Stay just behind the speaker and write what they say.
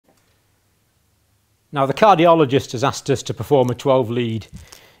Now the cardiologist has asked us to perform a 12-lead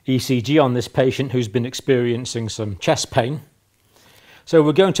ECG on this patient who's been experiencing some chest pain. So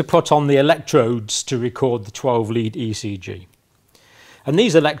we're going to put on the electrodes to record the 12-lead ECG. And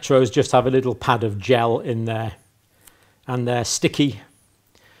these electrodes just have a little pad of gel in there and they're sticky,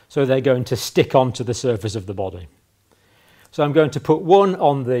 so they're going to stick onto the surface of the body. So I'm going to put one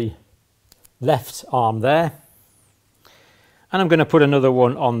on the left arm there, and I'm going to put another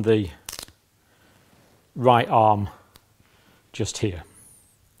one on the right arm just here.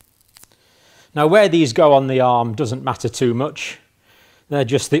 Now where these go on the arm doesn't matter too much. They're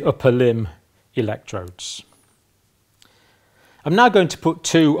just the upper limb electrodes. I'm now going to put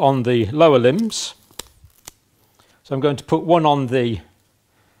two on the lower limbs. So I'm going to put one on the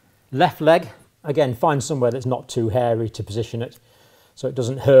left leg. Again, find somewhere that's not too hairy to position it so it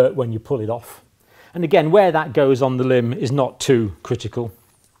doesn't hurt when you pull it off. And again, where that goes on the limb is not too critical.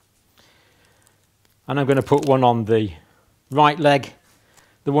 And I'm going to put one on the right leg.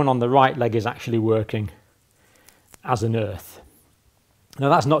 The one on the right leg is actually working as an earth. Now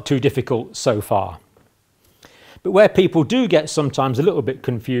that's not too difficult so far. But where people do get sometimes a little bit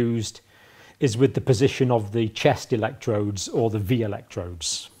confused is with the position of the chest electrodes or the V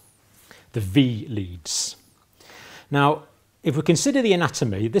electrodes, the V leads. Now, if we consider the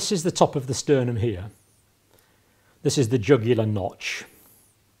anatomy, this is the top of the sternum here. This is the jugular notch.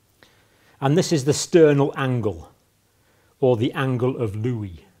 And this is the sternal angle, or the angle of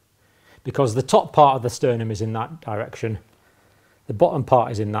Louis, because the top part of the sternum is in that direction, the bottom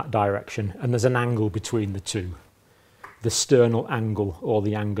part is in that direction, and there's an angle between the two, the sternal angle, or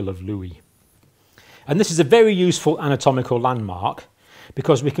the angle of Louis. And this is a very useful anatomical landmark,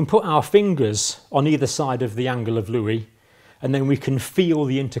 because we can put our fingers on either side of the angle of Louis, and then we can feel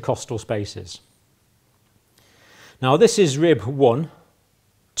the intercostal spaces. Now this is rib 1,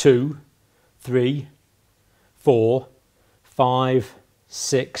 2, 3, 4, 5,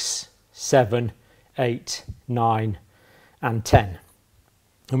 6, 7, 8, 9 and 10.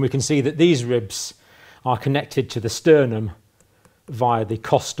 And we can see that these ribs are connected to the sternum via the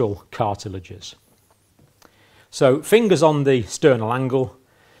costal cartilages. So fingers on the sternal angle,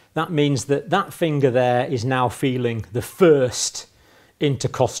 that means that that finger there is now feeling the first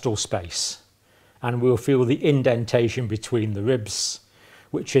intercostal space, and we'll feel the indentation between the ribs,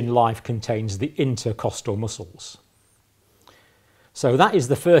 which in life contains the intercostal muscles. So that is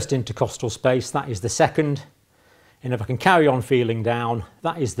the first intercostal space, that is the second, and if I can carry on feeling down,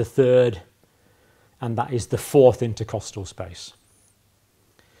 that is the third, and that is the fourth intercostal space.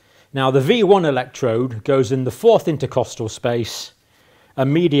 Now the V1 electrode goes in the fourth intercostal space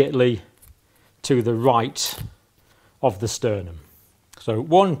immediately to the right of the sternum. So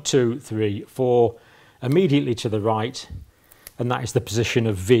 1, 2, 3, 4, immediately to the right, and that is the position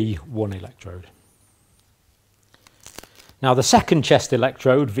of V1 electrode. Now the second chest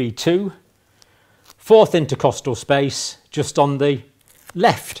electrode, V2, fourth intercostal space, just on the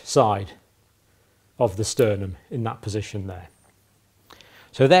left side of the sternum in that position there.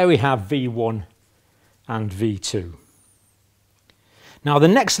 So there we have V1 and V2. Now the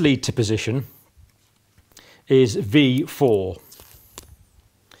next lead to position is V4.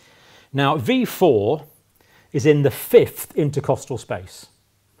 Now V4 is in the fifth intercostal space.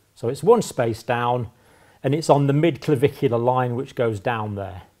 So it's one space down, and it's on the mid-clavicular line which goes down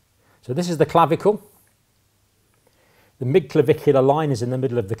there. So this is the clavicle. The mid-clavicular line is in the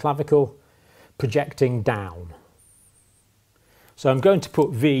middle of the clavicle, projecting down. So I'm going to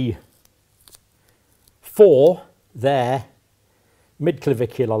put V4 there,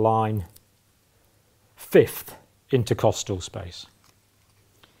 mid-clavicular line, fifth intercostal space.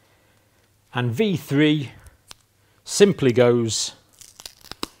 And V3 simply goes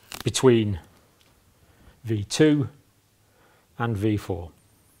between V2 and V4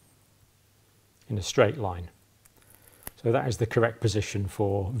 in a straight line. So that is the correct position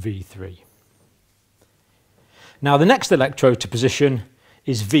for V3. Now the next electrode to position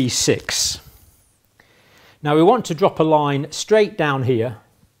is V6. Now we want to drop a line straight down here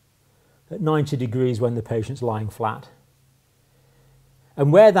at 90 degrees when the patient's lying flat.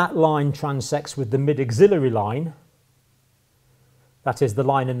 And where that line transects with the mid-axillary line, that is the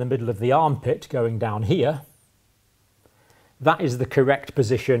line in the middle of the armpit going down here, that is the correct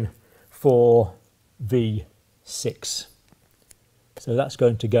position for V6. So that's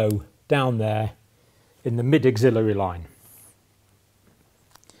going to go down there in the mid-axillary line.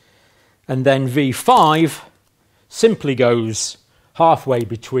 And then V5 simply goes halfway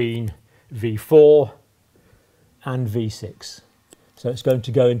between V4 and V6. So it's going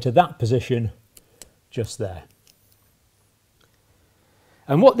to go into that position just there.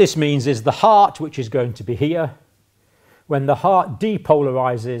 And what this means is the heart, which is going to be here, when the heart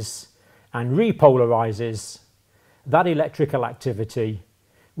depolarizes and repolarizes, that electrical activity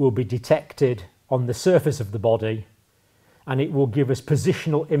will be detected on the surface of the body, and it will give us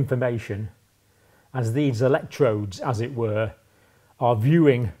positional information as these electrodes, as it were, are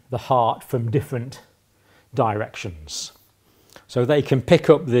viewing the heart from different directions. So they can pick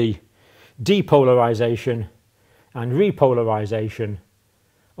up the depolarization and repolarization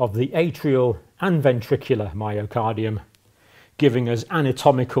of the atrial and ventricular myocardium, giving us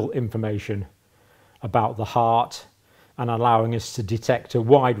anatomical information about the heart and allowing us to detect a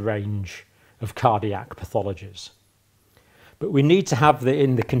wide range of cardiac pathologies. But we need to have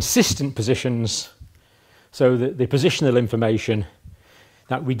in the consistent positions so that the positional information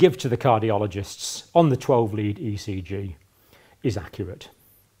that we give to the cardiologists on the 12-lead ECG is accurate.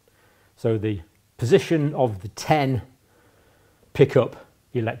 So the position of the 10 pickup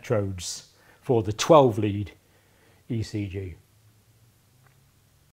electrodes for the 12-lead ECG.